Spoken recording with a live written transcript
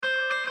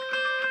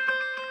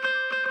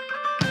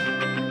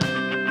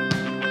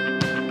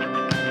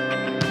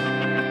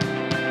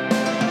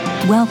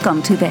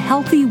Welcome to the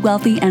Healthy,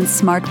 Wealthy, and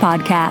Smart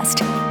podcast.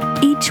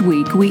 Each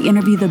week, we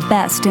interview the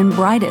best and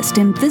brightest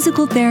in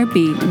physical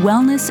therapy,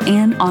 wellness,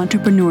 and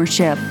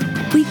entrepreneurship.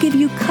 We give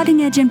you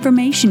cutting-edge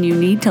information you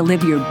need to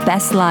live your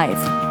best life,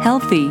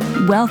 healthy,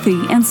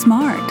 wealthy, and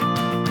smart.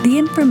 The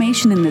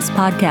information in this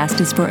podcast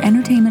is for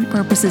entertainment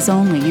purposes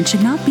only and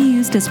should not be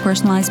used as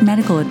personalized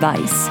medical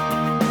advice.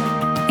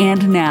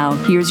 And now,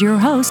 here's your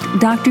host,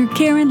 Dr.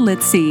 Karen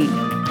Litzy.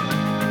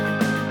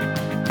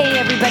 Hey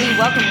everybody,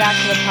 welcome back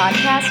to the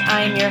podcast.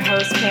 I'm your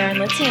host, Karen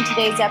Litzy, and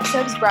today's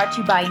episode is brought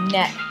to you by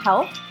Net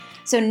Health.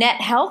 So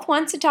Net Health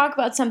wants to talk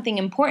about something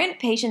important,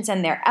 patients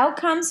and their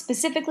outcomes,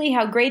 specifically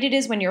how great it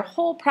is when your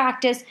whole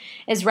practice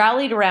is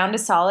rallied around a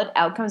solid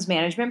outcomes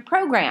management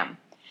program.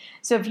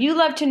 So if you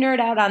love to nerd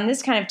out on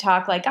this kind of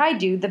talk like I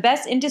do, the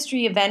best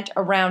industry event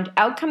around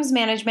outcomes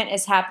management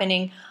is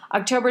happening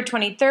October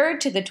 23rd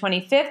to the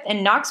 25th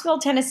in Knoxville,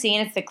 Tennessee,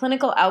 and it's the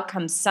Clinical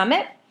Outcomes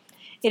Summit.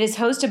 It is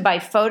hosted by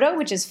Photo,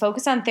 which is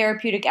focused on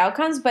therapeutic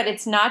outcomes, but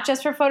it's not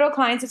just for Photo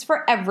clients, it's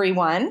for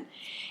everyone.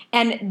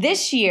 And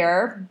this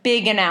year,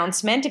 big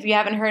announcement, if you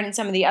haven't heard in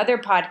some of the other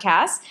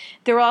podcasts,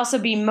 there will also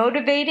be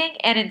motivating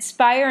and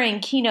inspiring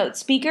keynote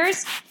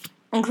speakers,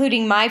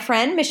 including my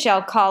friend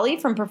Michelle Colley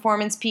from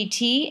Performance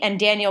PT and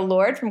Daniel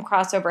Lord from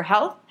Crossover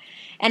Health.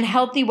 And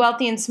Healthy,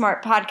 Wealthy, and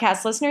Smart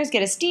podcast listeners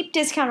get a steep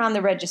discount on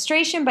the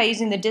registration by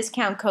using the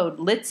discount code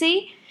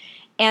LITZY.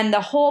 And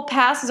the whole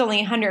pass is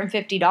only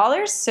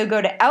 $150, so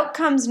go to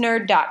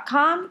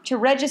outcomesnerd.com to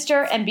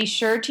register and be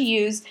sure to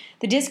use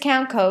the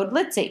discount code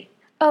LITZY.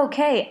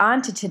 Okay,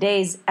 on to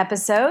today's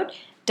episode.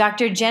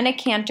 Dr. Jenna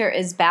Cantor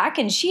is back,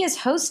 and she is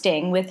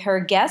hosting with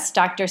her guests,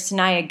 Dr.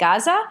 Sneha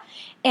Gazi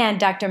and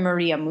Dr.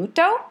 Maria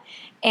Muto.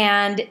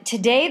 And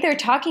today they're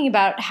talking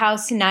about how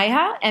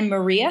Sneha and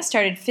Maria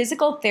started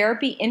Physical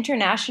Therapy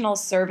International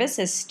Service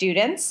as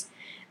students,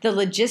 the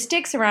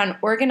logistics around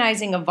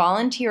organizing a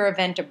volunteer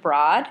event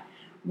abroad,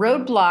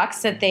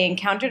 roadblocks that they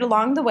encountered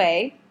along the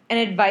way, and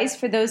advice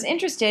for those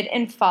interested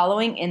in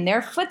following in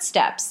their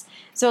footsteps.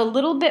 So a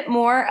little bit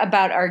more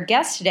about our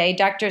guest today.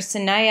 Dr.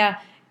 Sneha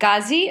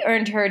Gazi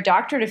earned her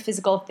doctorate of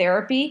physical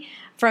therapy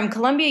from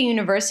Columbia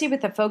University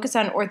with a focus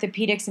on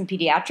orthopedics and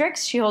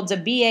pediatrics. She holds a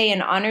BA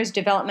in Honors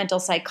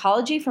Developmental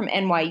Psychology from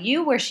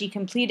NYU, where she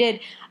completed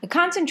a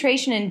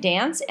concentration in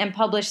dance and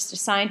published a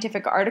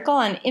scientific article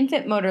on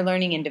infant motor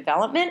learning and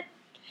development.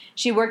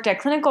 She worked at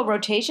clinical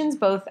rotations,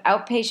 both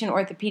outpatient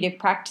orthopedic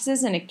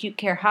practices and acute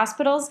care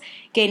hospitals,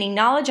 gaining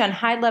knowledge on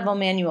high-level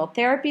manual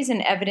therapies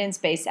and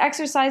evidence-based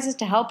exercises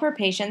to help her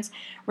patients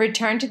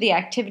return to the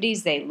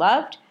activities they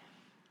loved.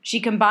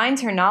 She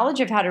combines her knowledge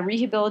of how to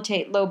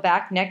rehabilitate low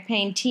back, neck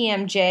pain,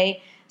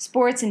 TMJ,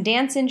 sports, and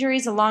dance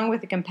injuries, along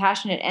with a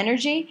compassionate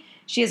energy.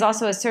 She is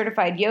also a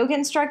certified yoga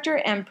instructor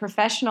and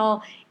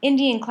professional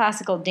Indian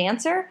classical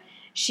dancer.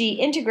 She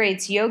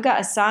integrates yoga,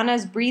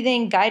 asanas,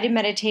 breathing, guided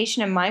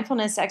meditation, and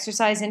mindfulness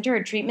exercise into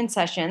her treatment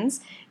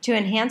sessions to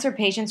enhance her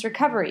patients'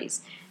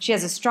 recoveries. She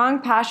has a strong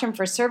passion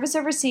for service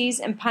overseas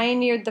and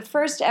pioneered the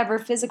first ever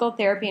Physical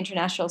Therapy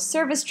International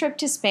Service trip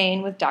to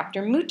Spain with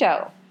Dr.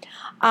 Muto.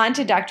 On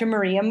to Dr.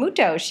 Maria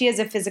Muto. She is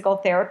a physical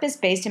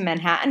therapist based in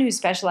Manhattan who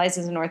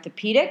specializes in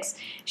orthopedics.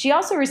 She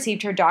also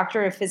received her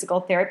doctorate of physical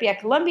therapy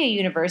at Columbia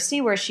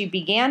University, where she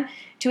began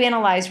to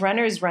analyze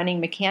runners' running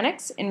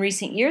mechanics. In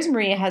recent years,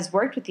 Maria has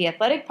worked with the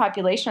athletic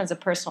population as a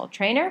personal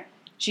trainer.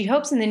 She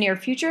hopes in the near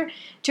future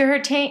to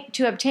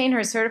obtain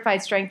her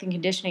certified strength and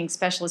conditioning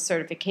specialist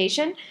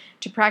certification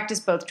to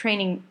practice both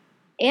training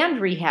and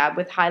rehab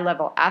with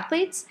high-level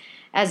athletes.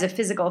 As a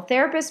physical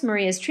therapist,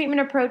 Maria's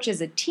treatment approach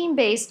is a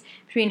team-based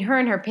between her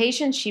and her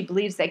patients. She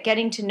believes that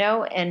getting to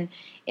know and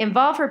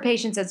involve her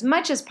patients as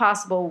much as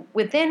possible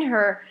within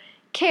her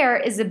care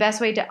is the best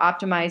way to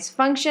optimize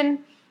function.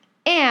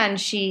 And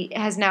she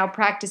has now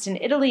practiced in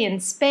Italy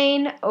and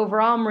Spain.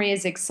 Overall, Maria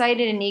is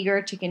excited and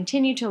eager to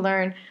continue to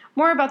learn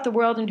more about the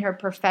world and her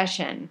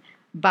profession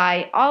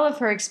by all of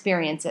her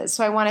experiences.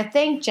 So I want to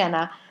thank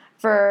Jenna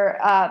for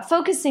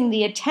focusing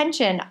the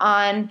attention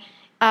on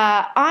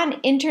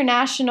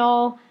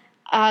international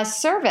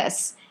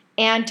service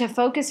and to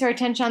focus her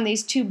attention on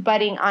these two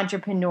budding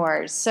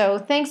entrepreneurs. So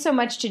thanks so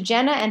much to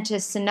Jenna and to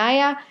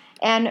Sneha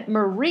and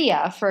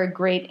Maria for a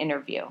great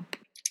interview.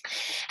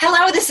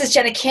 Hello, this is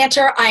Jenna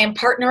Cantor. I am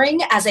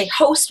partnering as a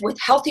host with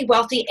Healthy,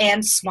 Wealthy,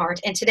 and Smart.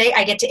 And today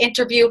I get to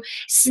interview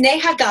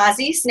Sneha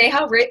Gazi,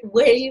 Sneha,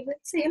 wave,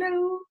 say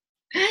hello,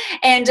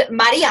 and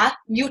Maria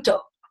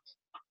Muto.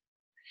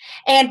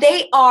 And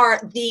they are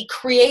the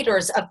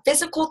creators of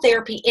Physical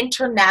Therapy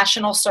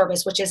International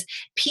Service, which is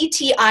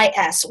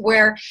PTIS,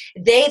 where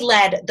they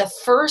led the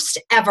first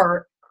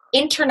ever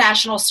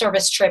international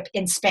service trip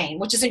in Spain,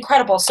 which is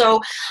incredible.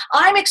 So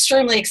I'm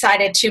extremely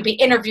excited to be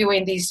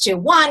interviewing these two.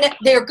 One,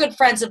 they're good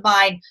friends of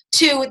mine.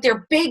 Two,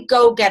 they're big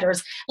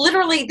go-getters.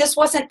 Literally, this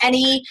wasn't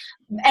any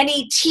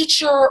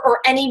teacher or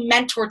any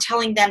mentor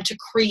telling them to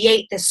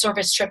create this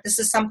service trip. This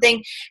is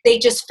something they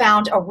just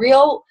found a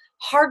real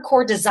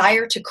hardcore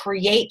desire to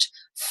create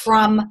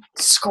from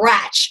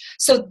scratch.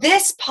 So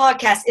this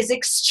podcast is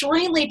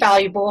extremely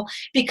valuable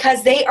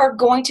because they are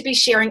going to be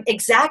sharing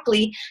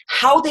exactly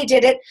how they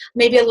did it,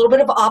 maybe a little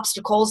bit of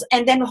obstacles,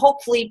 and then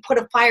hopefully put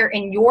a fire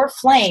in your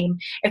flame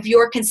if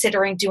you're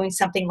considering doing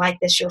something like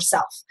this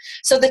yourself.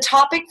 So the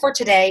topic for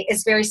today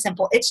is very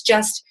simple. It's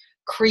just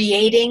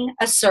creating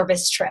a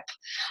service trip.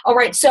 All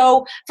right.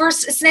 So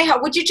first,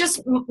 Sneha, would you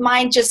just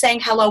mind just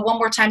saying hello one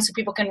more time so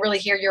people can really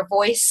hear your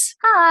voice?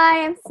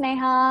 Hi, I'm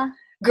Sneha.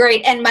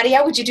 Great. And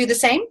Maria, would you do the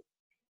same?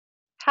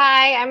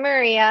 Hi, I'm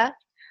Maria.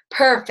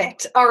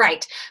 Perfect. All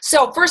right.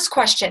 So first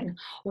question,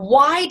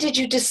 why did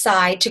you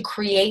decide to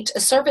create a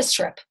service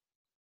trip?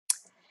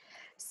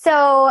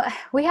 So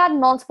we had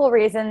multiple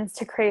reasons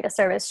to create a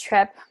service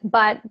trip,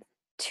 but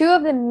two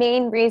of the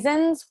main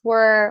reasons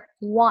were,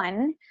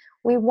 one,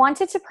 we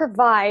wanted to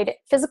provide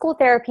physical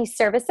therapy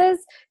services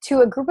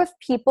to a group of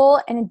people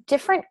in a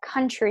different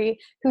country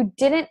who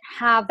didn't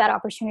have that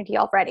opportunity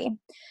already.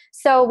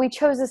 So we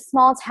chose a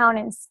small town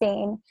in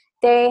Spain.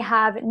 They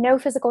have no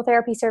physical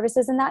therapy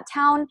services in that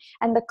town,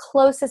 and the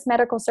closest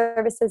medical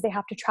services they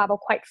have to travel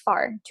quite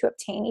far to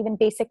obtain, even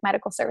basic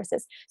medical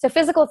services. So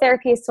physical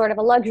therapy is sort of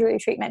a luxury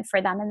treatment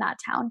for them in that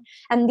town.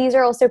 And these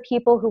are also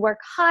people who work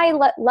high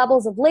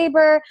levels of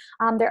labor.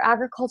 They're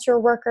agriculture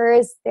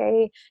workers.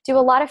 They do a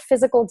lot of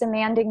physical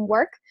demanding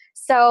work.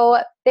 So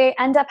they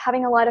end up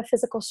having a lot of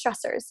physical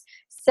stressors.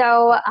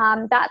 So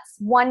that's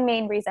one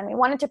main reason. We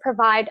wanted to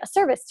provide a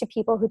service to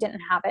people who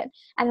didn't have it.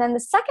 And then the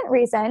second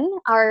reason,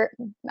 our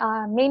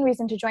main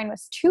reason to join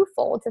was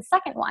twofold. The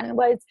second one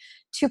was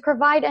to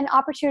provide an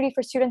opportunity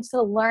for students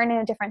to learn in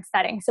a different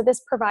setting. So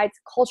this provides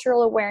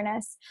cultural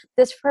awareness.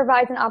 This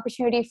provides an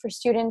opportunity for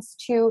students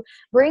to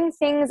bring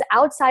things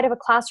outside of a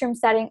classroom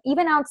setting,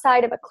 even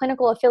outside of a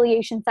clinical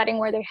affiliation setting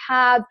where they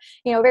have,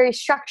 a very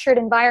structured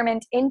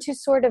environment, into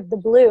sort of the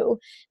blue,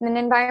 in an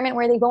environment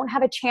where they won't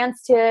have a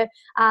chance to,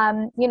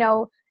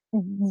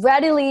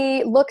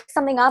 readily look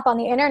something up on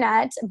the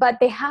internet, but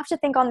they have to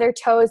think on their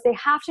toes. They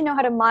have to know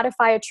how to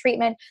modify a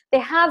treatment. They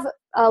have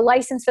a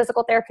licensed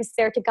physical therapist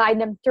there to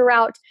guide them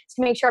throughout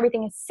to make sure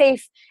everything is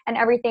safe and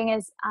everything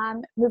is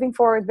moving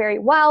forward very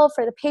well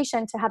for the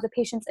patient, to have the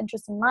patient's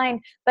interest in mind.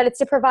 But it's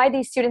to provide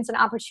these students an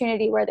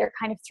opportunity where they're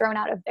kind of thrown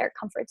out of their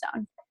comfort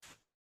zone.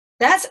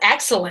 That's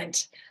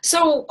excellent.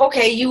 So,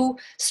 okay, you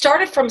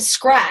started from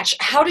scratch.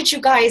 How did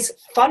you guys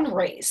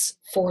fundraise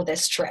for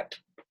this trip?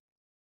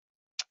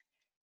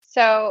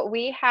 So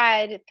we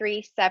had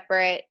 3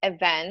 separate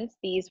events.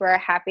 These were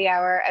happy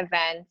hour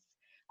events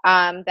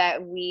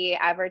that we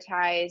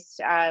advertised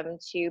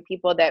to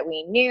people that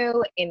we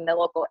knew in the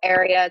local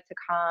area to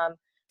come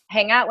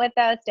hang out with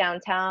us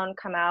downtown,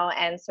 come out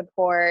and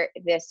support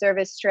this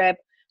service trip.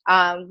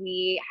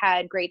 We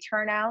had great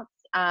turnouts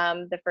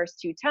the first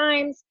 2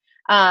 times.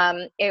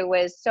 It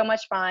was so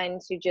much fun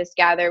to just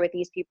gather with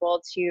these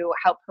people to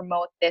help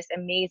promote this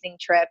amazing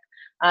trip.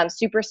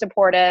 Super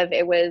supportive.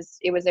 It was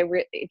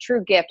a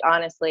true gift,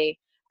 honestly.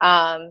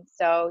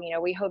 So,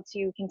 we hope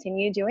to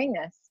continue doing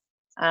this.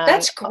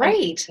 That's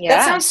great. Yeah.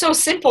 That sounds so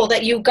simple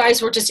that you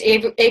guys were just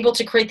able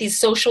to create these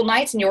social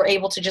nights and you were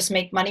able to just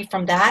make money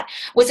from that.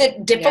 Was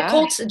it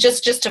difficult? Yeah.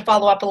 Just to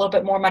follow up a little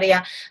bit more,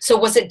 Maria. So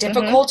was it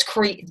difficult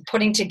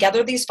putting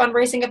together these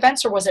fundraising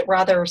events, or was it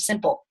rather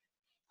simple?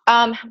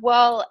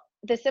 Well,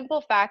 the simple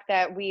fact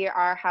that we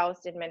are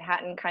housed in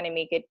Manhattan kind of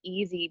make it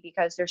easy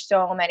because there's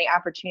so many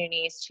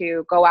opportunities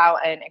to go out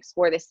and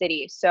explore the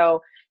city.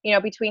 So,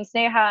 between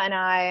Sneha and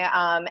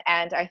I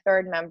and our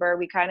third member,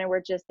 we kind of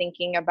were just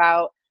thinking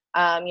about,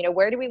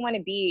 where do we want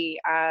to be?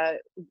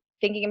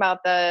 Thinking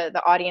about the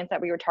audience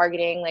that we were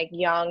targeting, like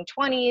young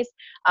 20s.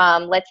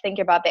 Let's think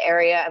about the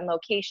area and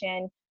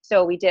location.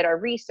 So we did our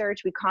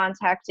research. We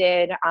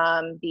contacted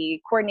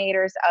the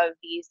coordinators of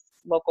these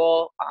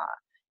local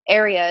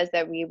areas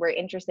that we were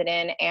interested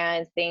in,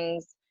 and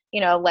things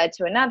led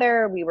to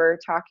another. We were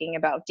talking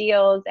about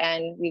deals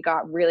and we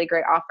got really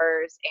great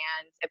offers,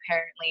 and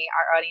apparently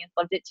our audience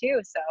loved it too.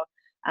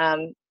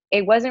 So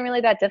it wasn't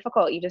really that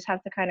difficult. You just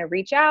have to kind of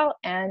reach out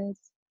and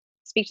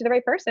speak to the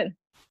right person.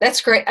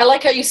 That's great. I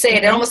like how you say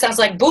it. It almost sounds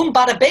like boom,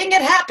 bada bing,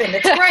 it happened.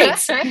 It's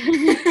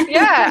great.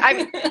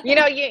 Yeah.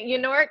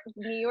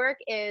 New York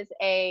is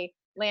a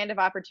land of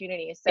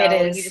opportunity. So it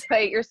is. You just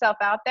put yourself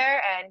out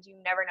there and you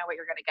never know what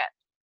you're going to get.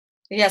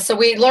 Yeah, so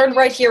we learned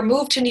right here,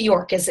 move to New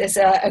York is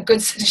a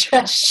good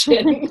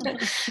suggestion.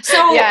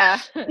 So yeah.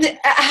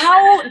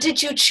 How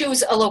did you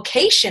choose a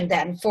location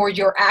then for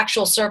your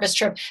actual service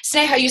trip?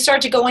 Sneha, you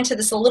started to go into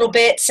this a little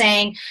bit,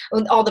 saying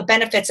all the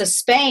benefits of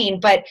Spain,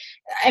 but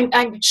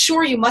I'm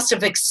sure you must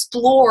have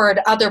explored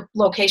other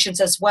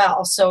locations as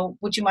well. So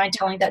would you mind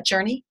telling that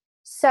journey?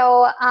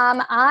 So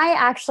I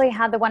actually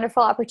had the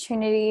wonderful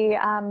opportunity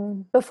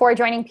before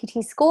joining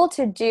PT school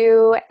to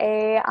do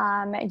a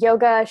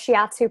yoga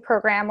shiatsu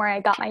program where I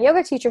got my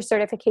yoga teacher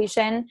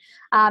certification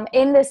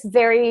in this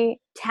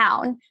very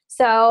town.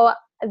 So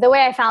the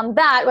way I found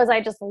that was I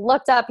just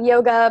looked up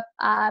yoga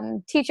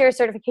teacher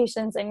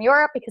certifications in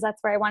Europe because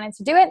that's where I wanted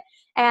to do it.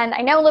 And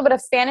I know a little bit of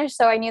Spanish,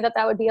 so I knew that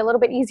would be a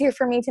little bit easier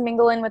for me to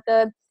mingle in with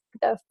the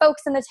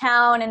folks in the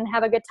town and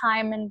have a good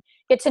time and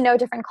get to know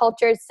different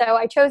cultures. So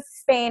I chose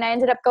Spain. I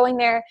ended up going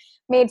there,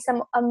 made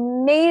some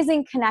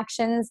amazing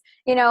connections.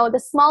 You know, the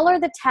smaller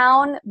the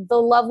town, the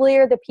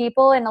lovelier the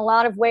people in a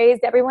lot of ways.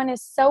 Everyone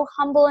is so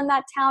humble in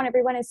that town.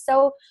 Everyone is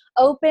so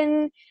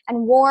open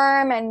and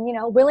warm and, you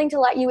know, willing to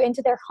let you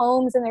into their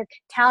homes and their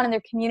town and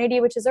their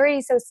community, which is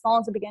already so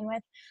small to begin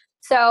with.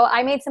 So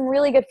I made some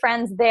really good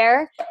friends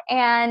there.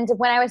 And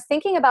when I was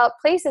thinking about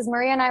places,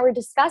 Maria and I were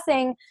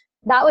discussing,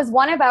 that was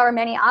one of our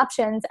many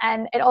options.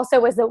 And it also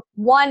was the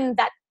one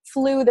that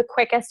flew the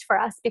quickest for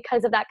us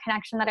because of that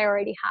connection that I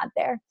already had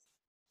there.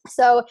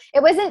 So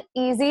it wasn't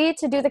easy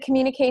to do the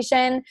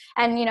communication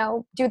and, you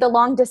know, do the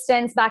long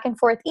distance back and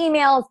forth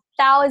emails,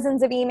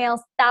 thousands of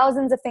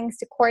things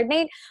to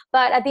coordinate.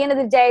 But at the end of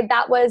the day,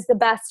 that was the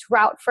best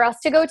route for us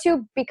to go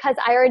to because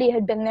I already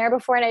had been there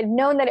before and I'd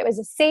known that it was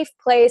a safe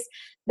place.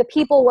 The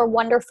people were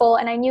wonderful.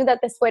 And I knew that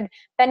this would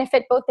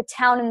benefit both the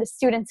town and the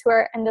students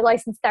and the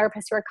licensed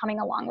therapists who are coming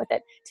along with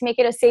it to make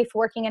it a safe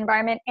working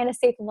environment and a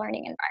safe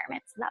learning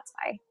environment. So that's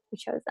why we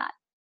chose that.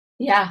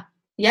 Yeah.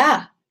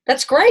 Yeah.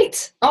 That's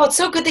great. Oh, it's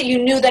so good that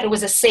you knew that it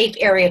was a safe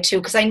area too,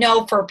 because I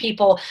know for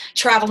people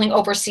traveling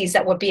overseas,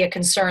 that would be a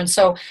concern.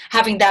 So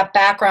having that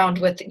background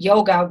with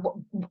yoga,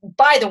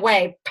 by the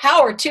way,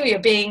 power to you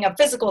being a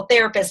physical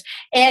therapist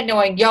and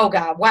knowing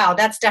yoga. Wow,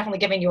 that's definitely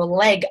giving you a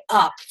leg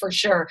up for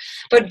sure.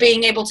 But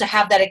being able to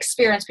have that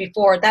experience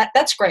before,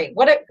 that's great.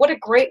 What a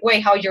great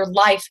way how your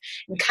life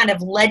kind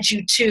of led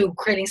you to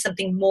creating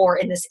something more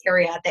in this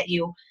area that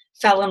you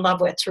fell in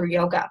love with through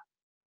yoga.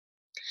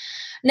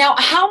 Now,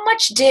 how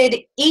much did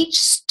each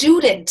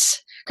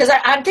student, because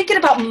I'm thinking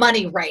about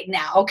money right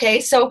now, okay?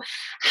 So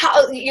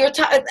how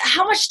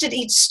much did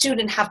each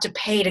student have to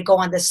pay to go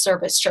on this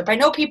service trip? I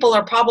know people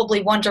are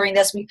probably wondering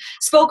this. We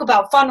spoke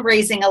about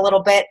fundraising a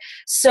little bit.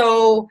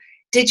 So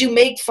did you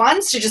make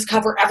funds to just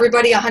cover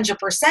everybody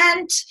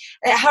 100%?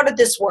 How did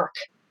this work?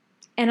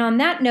 And on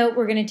that note,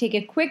 we're going to take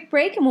a quick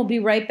break and we'll be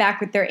right back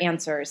with their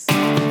answers.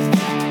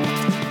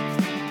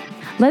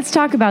 Let's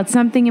talk about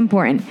something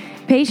important.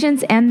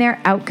 Patients and their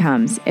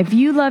outcomes. If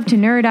you love to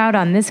nerd out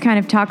on this kind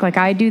of talk like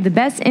I do, the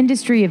best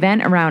industry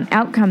event around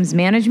outcomes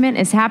management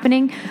is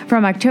happening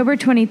from October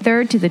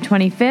 23rd to the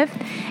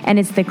 25th, and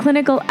it's the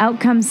Clinical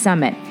Outcomes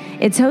Summit.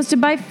 It's hosted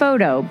by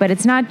Photo, but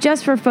it's not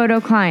just for Photo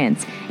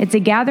clients. It's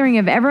a gathering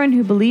of everyone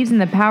who believes in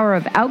the power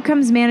of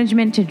outcomes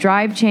management to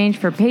drive change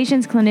for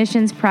patients,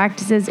 clinicians,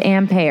 practices,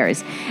 and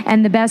payers.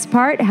 And the best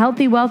part,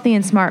 Healthy, Wealthy,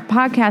 and Smart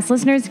podcast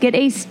listeners get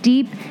a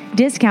steep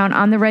discount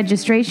on the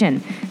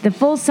registration. The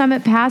full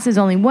summit pass is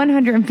only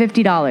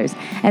 $150.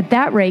 At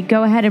that rate,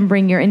 go ahead and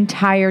bring your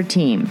entire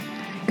team.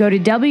 Go to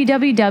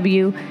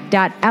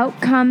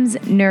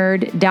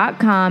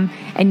www.outcomesnerd.com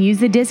and use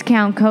the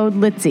discount code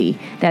LITZY.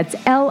 That's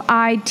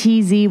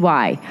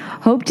LITZY.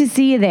 Hope to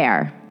see you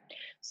there.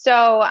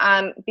 So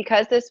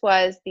because this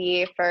was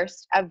the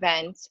first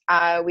event,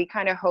 we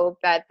kind of hope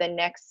that the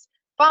next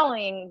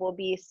following will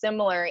be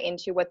similar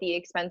into what the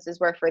expenses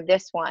were for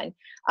this one.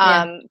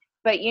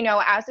 But, you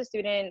know, as a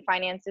student,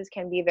 finances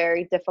can be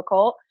very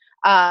difficult.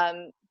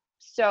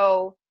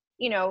 So,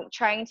 you know,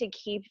 trying to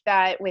keep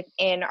that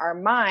within our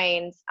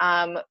minds,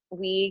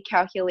 we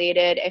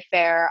calculated a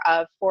fare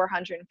of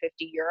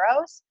 450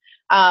 euros.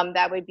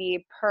 That would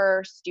be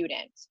per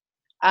student.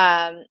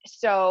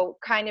 So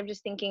kind of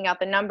just thinking out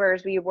the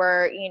numbers, we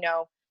were, you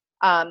know,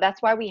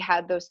 that's why we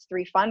had those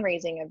 3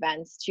 fundraising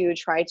events to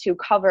try to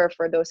cover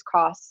for those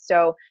costs.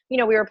 So, you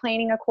know, we were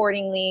planning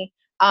accordingly.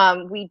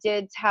 We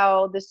did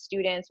tell the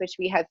students, which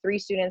we had 3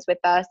 students with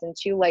us and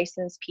 2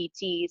 licensed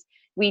PTs.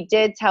 We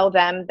did tell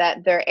them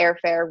that their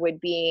airfare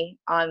would be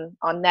on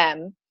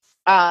them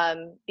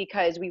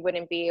because we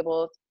wouldn't be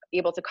able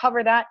to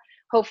cover that.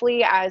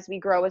 Hopefully, as we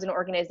grow as an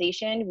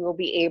organization, we will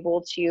be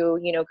able to,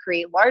 you know,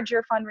 create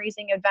larger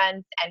fundraising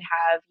events and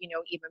have, you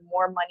know, even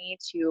more money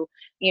to,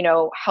 you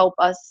know, help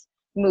us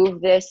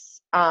move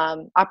this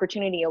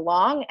opportunity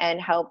along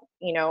and help,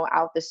 you know,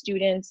 out the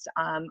students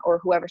or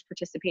whoever's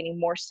participating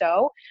more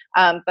so.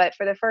 But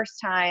for the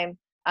first time,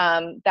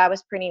 that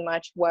was pretty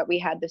much what we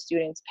had the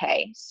students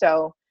pay.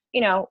 So,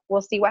 you know,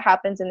 we'll see what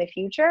happens in the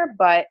future,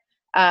 but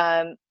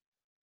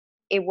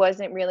it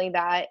wasn't really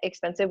that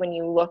expensive when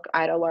you look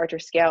at a larger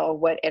scale of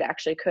what it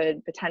actually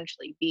could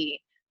potentially be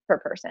per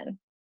person.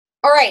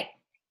 All right.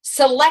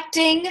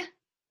 Selecting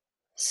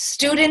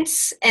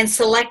students and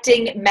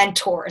selecting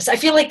mentors. I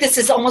feel like this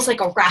is almost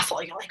like a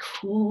raffle. You're like,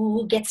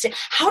 who gets it?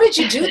 How did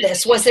you do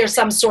this? Was there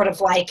some sort of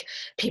like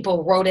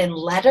people wrote in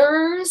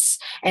letters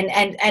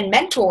and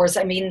mentors?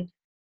 I mean,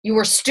 you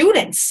were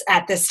students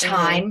at this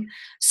time. Mm-hmm.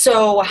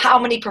 So how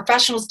many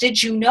professionals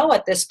did you know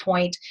at this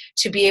point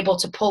to be able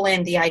to pull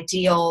in the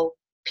ideal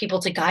people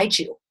to guide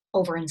you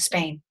over in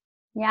Spain?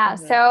 Yeah.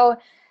 Mm-hmm. So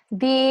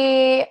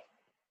the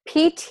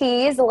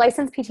PTs, the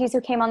licensed PTs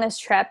who came on this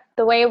trip,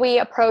 the way we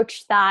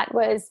approached that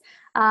was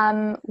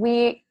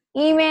we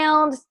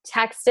emailed,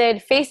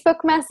 texted,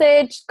 Facebook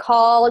message,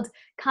 called,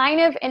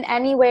 kind of in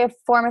any way of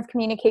form of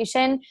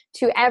communication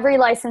to every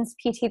licensed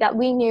PT that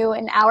we knew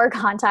in our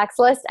contacts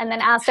list, and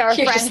then asked our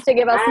friends to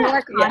give us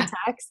more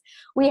contacts.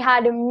 We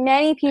had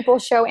many people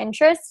show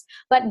interest,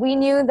 but we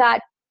knew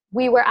that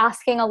we were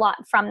asking a lot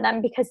from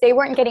them because they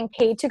weren't getting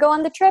paid to go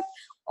on the trip.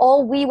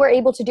 All we were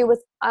able to do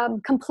was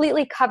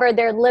completely cover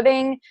their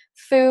living,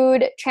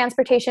 food,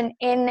 transportation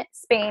in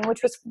Spain,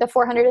 which was the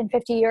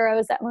 450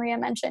 euros that Maria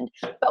mentioned.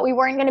 But we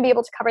weren't going to be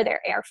able to cover their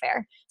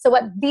airfare. So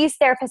what these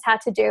therapists had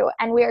to do,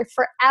 and we are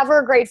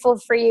forever grateful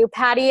for you,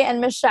 Patty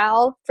and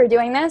Michelle, for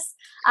doing this.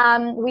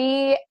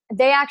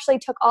 They actually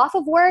took off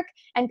of work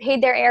and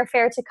paid their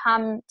airfare to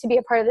come to be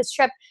a part of this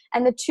trip.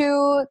 And the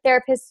two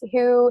therapists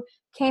who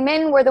came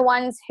in were the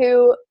ones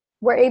who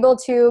were able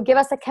to give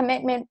us a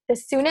commitment the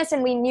soonest,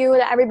 and we knew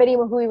that everybody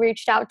who we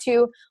reached out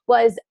to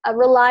was a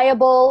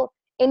reliable,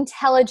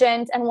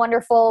 intelligent, and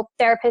wonderful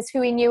therapist who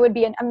we knew would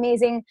be an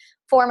amazing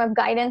form of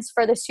guidance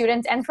for the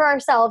students and for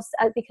ourselves,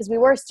 because we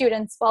were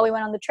students while we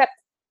went on the trip.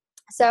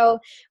 So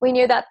we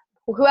knew that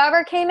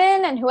whoever came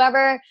in and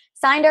whoever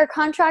signed our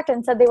contract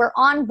and said they were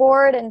on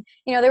board, and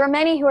there were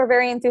many who were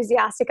very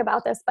enthusiastic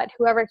about this, but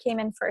whoever came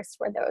in first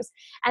were those.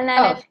 And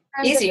then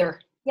easier.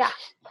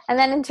 And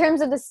then in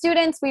terms of the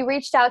students, we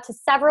reached out to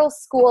several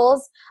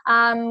schools.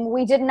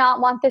 We did not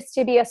want this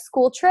to be a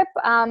school trip.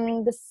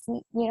 This,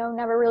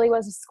 never really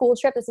was a school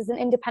trip. This is an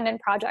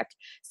independent project.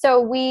 So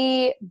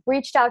we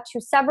reached out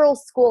to several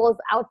schools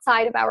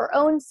outside of our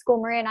own school.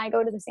 Maria and I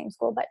go to the same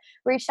school, but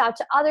reached out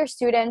to other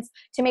students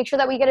to make sure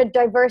that we get a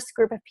diverse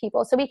group of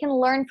people so we can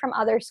learn from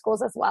other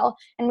schools as well.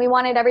 And we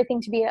wanted everything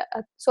to be a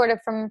sort of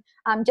from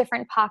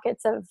different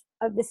pockets of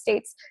the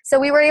States. So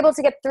we were able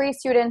to get 3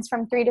 students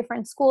from 3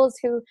 different schools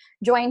who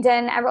joined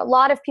in. A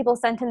lot of people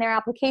sent in their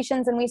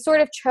applications, and we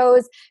sort of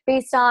chose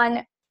based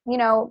on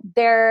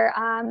their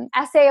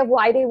essay of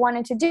why they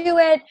wanted to do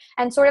it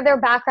and sort of their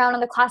background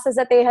on the classes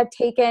that they had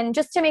taken,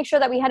 just to make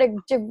sure that we had a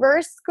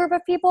diverse group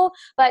of people,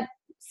 but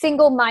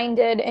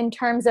single-minded in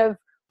terms of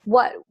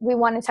what we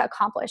wanted to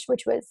accomplish,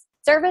 which was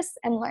service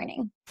and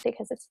learning,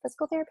 because it's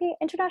physical therapy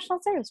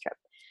international service trip.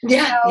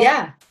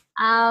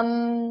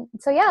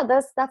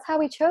 That's how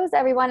we chose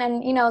everyone.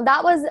 And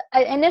that was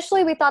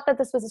initially, we thought that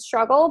this was a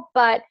struggle,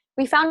 but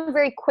we found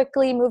very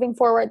quickly moving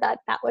forward that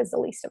was the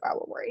least of our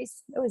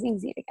worries. It was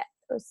easy to get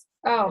those.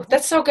 Oh,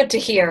 that's so good to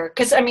hear,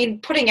 because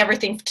putting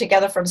everything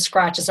together from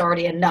scratch is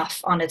already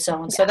enough on its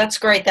own. So that's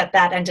great that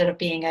ended up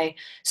being a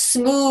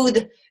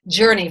smooth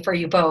journey for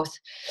you both.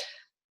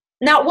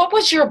 Now, what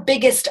was your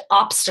biggest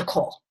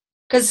obstacle?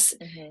 Because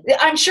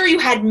I'm sure you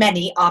had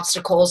many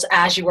obstacles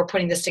as you were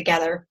putting this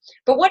together,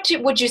 but what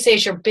would you say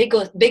is your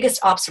biggest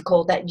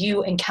obstacle that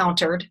you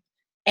encountered,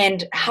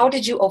 and how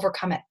did you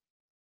overcome it?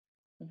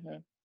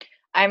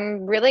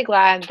 I'm really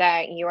glad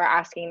that you are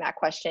asking that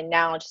question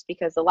now, just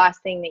because the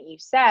last thing that you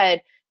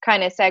said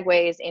kind of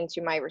segues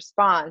into my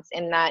response,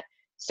 in that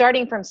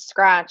starting from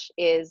scratch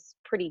is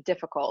pretty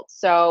difficult.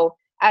 So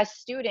as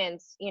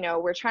students,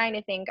 we're trying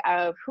to think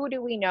of who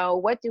do we know,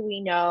 what do we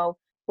know,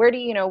 where do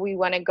we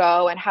want to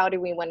go, and how do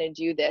we want to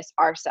do this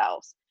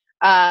ourselves?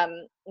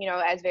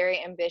 As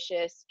very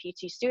ambitious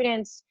PT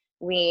students,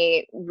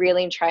 we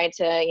really tried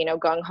to,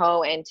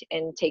 gung-ho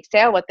and take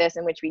sail with this,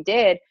 in which we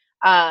did.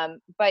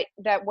 But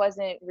that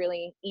wasn't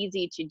really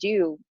easy to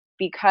do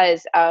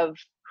because of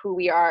who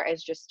we are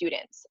as just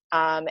students,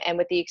 and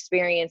with the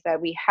experience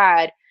that we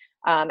had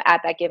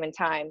at that given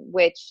time,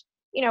 which,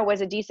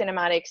 was a decent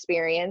amount of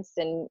experience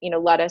and,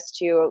 led us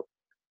to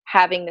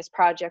having this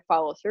project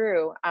follow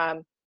through.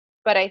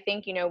 But I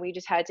think, we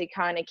just had to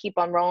kind of keep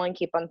on rolling,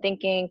 keep on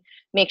thinking,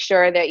 make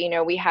sure that,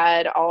 we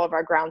had all of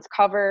our grounds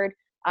covered,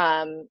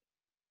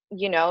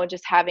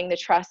 just having the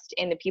trust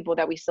in the people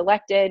that we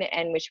selected,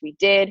 and which we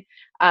did.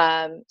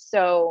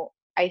 So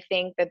I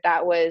think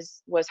that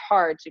was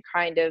hard to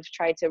kind of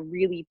try to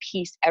really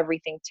piece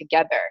everything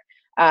together.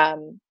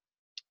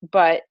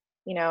 But,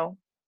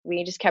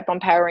 we just kept on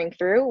powering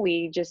through.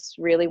 We just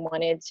really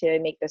wanted to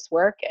make this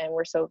work, and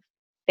we're so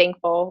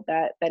thankful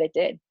that it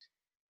did.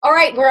 All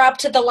right, we're up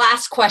to the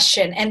last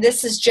question, and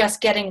this is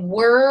just getting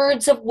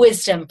words of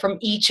wisdom from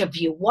each of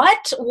you.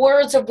 What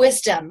words of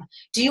wisdom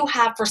do you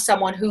have for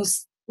someone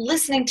who's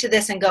listening to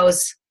this and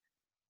goes,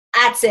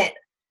 that's it,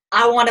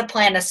 I want to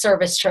plan a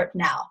service trip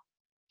now?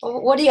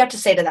 What do you have to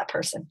say to that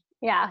person?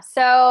 Yeah,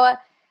 so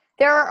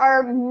there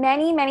are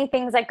many, many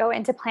things that go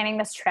into planning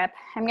this trip.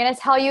 I'm going to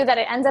tell you that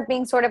it ends up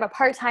being sort of a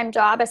part-time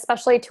job,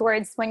 especially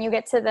towards when you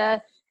get to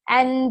the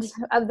end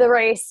of the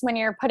race, when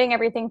you're putting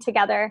everything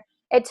together.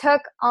 It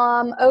took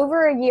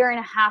over a year and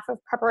a half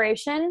of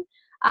preparation.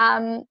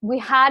 We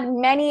had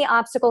many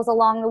obstacles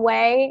along the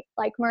way,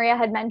 like Maria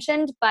had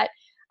mentioned, but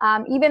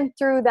even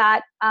through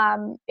that,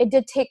 it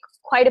did take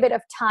quite a bit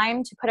of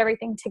time to put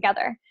everything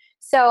together.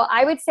 So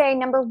I would say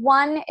number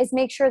one is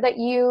make sure that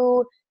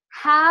you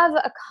have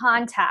a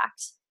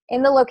contact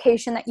in the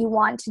location that you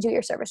want to do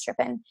your service trip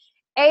in.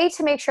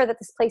 To make sure that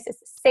this place is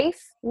a safe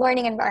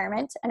learning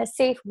environment and a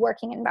safe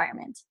working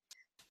environment.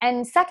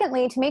 And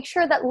secondly, to make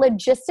sure that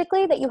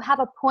logistically that you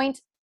have a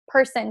point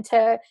person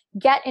to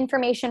get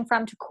information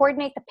from, to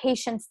coordinate the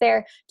patients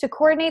there, to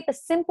coordinate the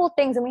simple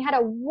things. And we had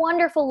a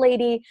wonderful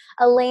lady,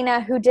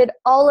 Elena, who did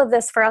all of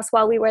this for us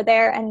while we were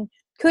there. And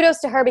kudos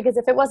to her, because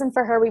if it wasn't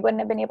for her, we wouldn't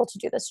have been able to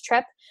do this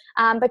trip.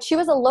 But she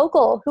was a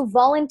local who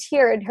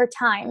volunteered her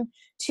time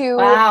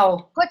to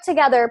put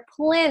together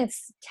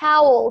plinths,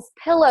 towels,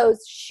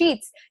 pillows,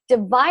 sheets,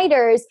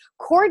 dividers,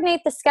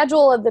 coordinate the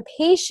schedule of the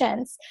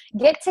patients,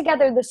 get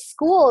together the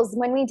schools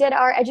when we did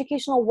our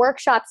educational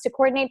workshops, to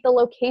coordinate the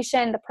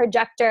location, the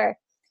projector,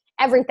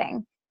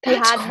 everything.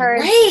 That's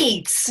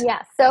great.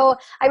 Yeah. So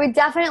I would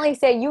definitely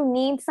say you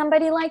need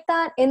somebody like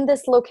that in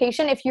this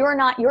location. If you're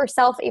not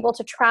yourself able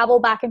to travel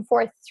back and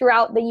forth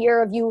throughout the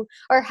year of you,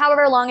 or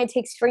however long it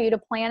takes for you to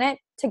plan it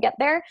to get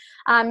there,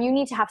 you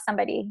need to have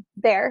somebody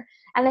there.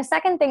 And the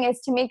second thing is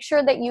to make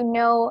sure that you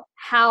know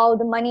how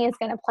the money is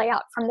going to play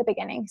out from the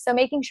beginning. So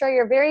making sure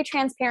you're very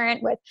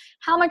transparent with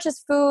how much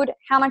is food,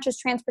 how much is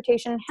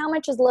transportation, how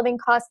much is living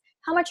costs,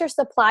 how much are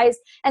supplies,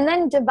 and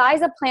then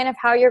devise a plan of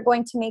how you're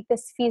going to make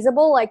this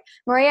feasible. Like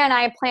Maria and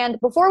I planned,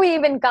 before we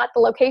even got the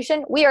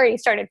location, we already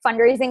started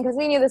fundraising because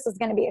we knew this was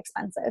going to be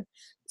expensive.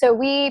 So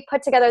we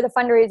put together the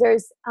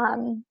fundraisers,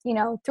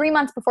 3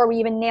 months before we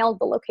even nailed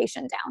the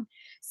location down.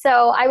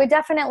 So I would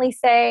definitely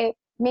say,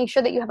 make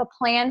sure that you have a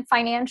plan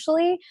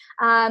financially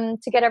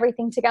to get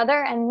everything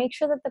together, and make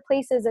sure that the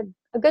place is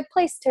a good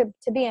place to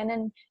be in.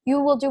 And you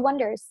will do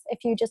wonders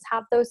if you just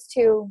have those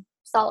two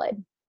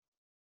solid.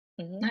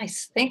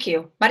 Nice. Thank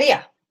you.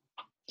 Maria.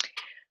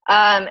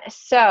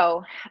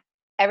 So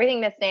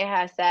everything that Sneha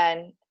has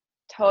said,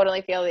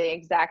 totally feel the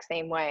exact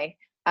same way.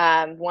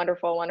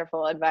 Wonderful,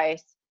 wonderful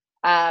advice.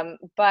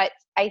 But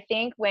I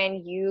think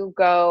when you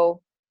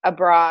go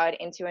abroad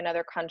into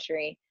another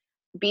country,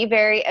 be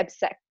very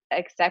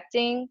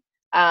accepting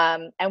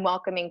and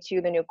welcoming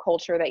to the new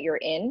culture that you're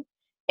in.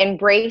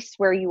 Embrace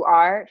where you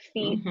are,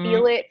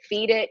 feel it,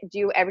 feed it,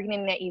 do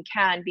everything that you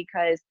can,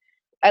 because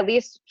at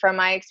least from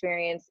my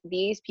experience,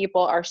 these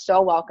people are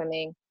so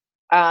welcoming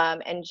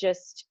and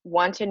just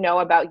want to know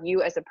about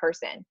you as a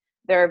person.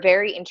 They're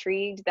very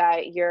intrigued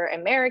that you're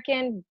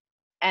American,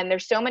 and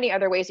there's so many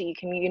other ways that you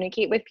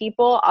communicate with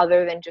people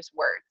other than just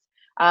words.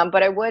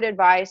 But I would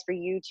advise for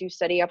you to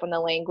study up on the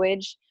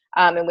language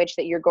in which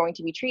that you're going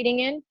to be treating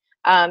in,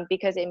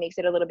 because it makes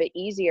it a little bit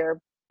easier.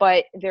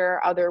 But there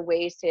are other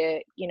ways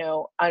to,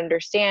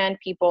 understand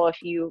people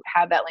if you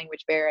have that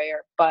language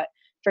barrier. But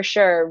for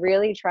sure,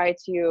 really try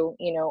to,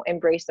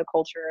 embrace the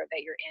culture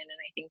that you're in. And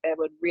I think that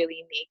would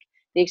really make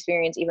the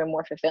experience even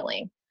more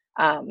fulfilling.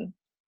 So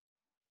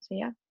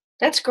yeah.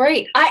 That's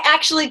great. I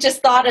actually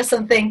just thought of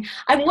something.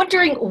 I'm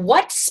wondering,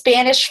 what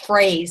Spanish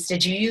phrase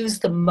did you use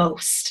the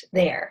most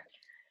there?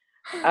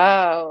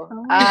 I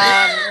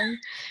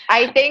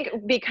think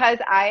because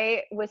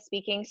I was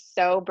speaking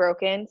so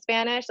broken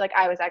Spanish, like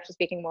I was actually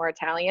speaking more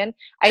Italian,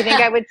 I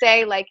think I would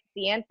say like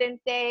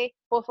siéntense,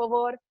 por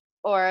favor,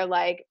 or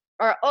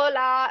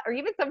hola, or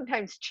even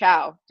sometimes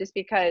ciao, just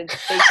because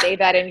they say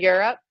that in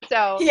Europe.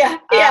 So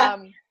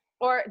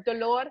or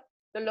dolor,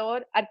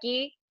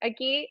 aquí,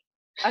 acá,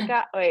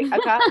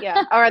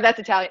 yeah. Or that's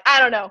Italian.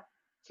 I don't know.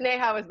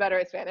 Sneha was better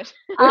at Spanish.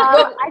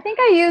 I think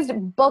I used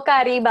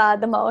boca arriba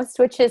the most,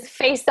 which is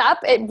face up.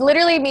 It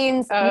literally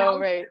means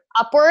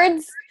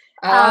upwards.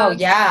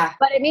 Yeah.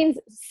 But it means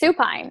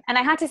supine. And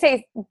I had to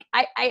say,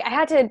 I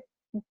had to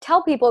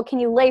tell people, can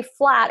you lay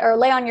flat or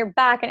lay on your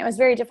back? And it was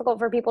very difficult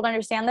for people to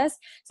understand this.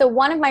 So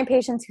one of my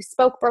patients who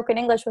spoke broken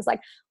English was like,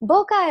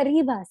 boca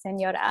arriba,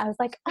 señora. I was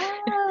like,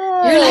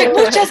 oh. You're like,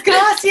 muchas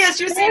gracias.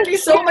 You saved me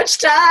so much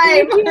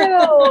time. Thank you.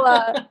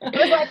 It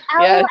was like,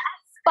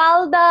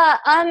 espalda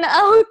an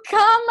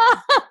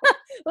cama.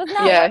 Was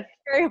not working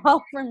very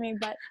well for me,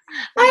 but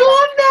I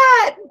love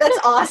that. That's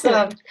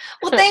awesome.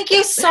 Well, thank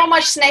you so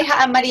much,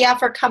 Sneha and Maria,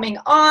 for coming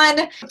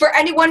on. For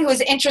anyone who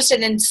is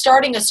interested in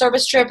starting a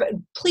service trip,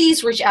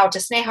 please reach out to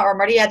Sneha or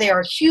Maria. They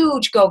are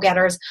huge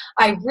go-getters.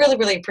 I really,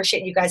 really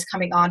appreciate you guys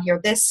coming on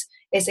here. This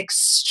is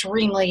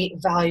extremely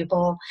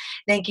valuable.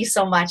 Thank you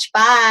so much.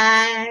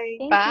 Bye.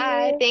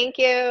 Bye. Thank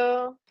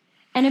you.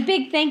 And a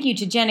big thank you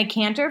to Jenna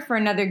Cantor for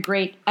another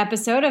great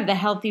episode of the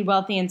Healthy,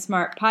 Wealthy, and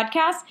Smart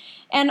podcast.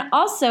 And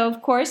also,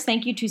 of course,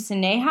 thank you to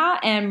Sneha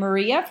and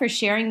Maria for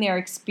sharing their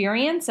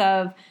experience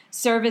of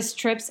service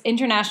trips,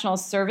 international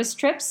service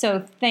trips.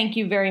 So thank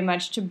you very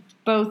much to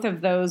both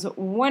of those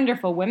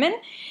wonderful women.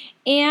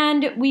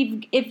 And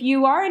if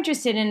you are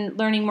interested in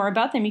learning more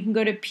about them, you can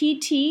go to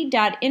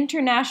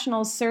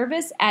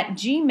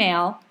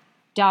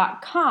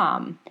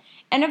pt.internationalservice@gmail.com.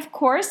 And of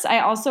course, I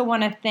also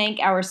want to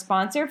thank our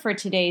sponsor for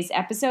today's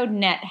episode,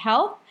 Net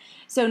Health.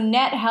 So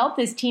Net Health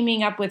is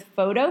teaming up with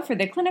Photo for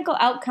the Clinical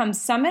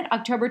Outcomes Summit,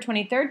 October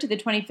 23rd to the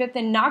 25th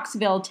in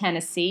Knoxville,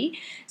 Tennessee.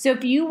 So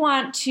if you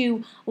want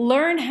to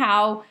learn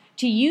how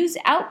to use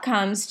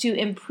outcomes to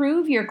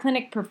improve your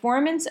clinic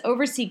performance,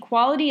 oversee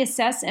quality,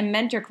 assess and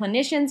mentor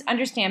clinicians,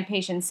 understand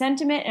patient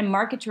sentiment, and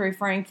market to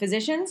referring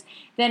physicians,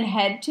 then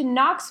head to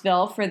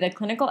Knoxville for the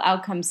Clinical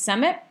Outcomes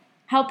Summit.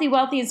 Healthy,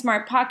 Wealthy, and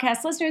Smart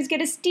podcast listeners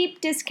get a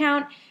steep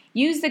discount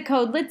Use the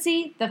code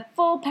LITSY. The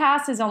full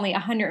pass is only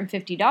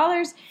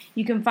 $150.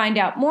 You can find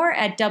out more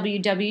at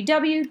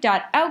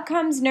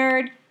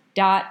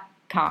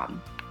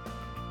www.outcomesnerd.com.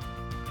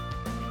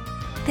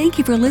 Thank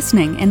you for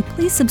listening, and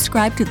please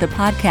subscribe to the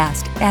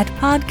podcast at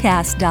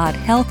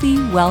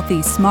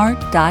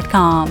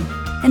podcast.healthywealthysmart.com.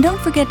 And don't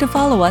forget to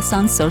follow us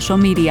on social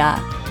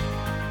media.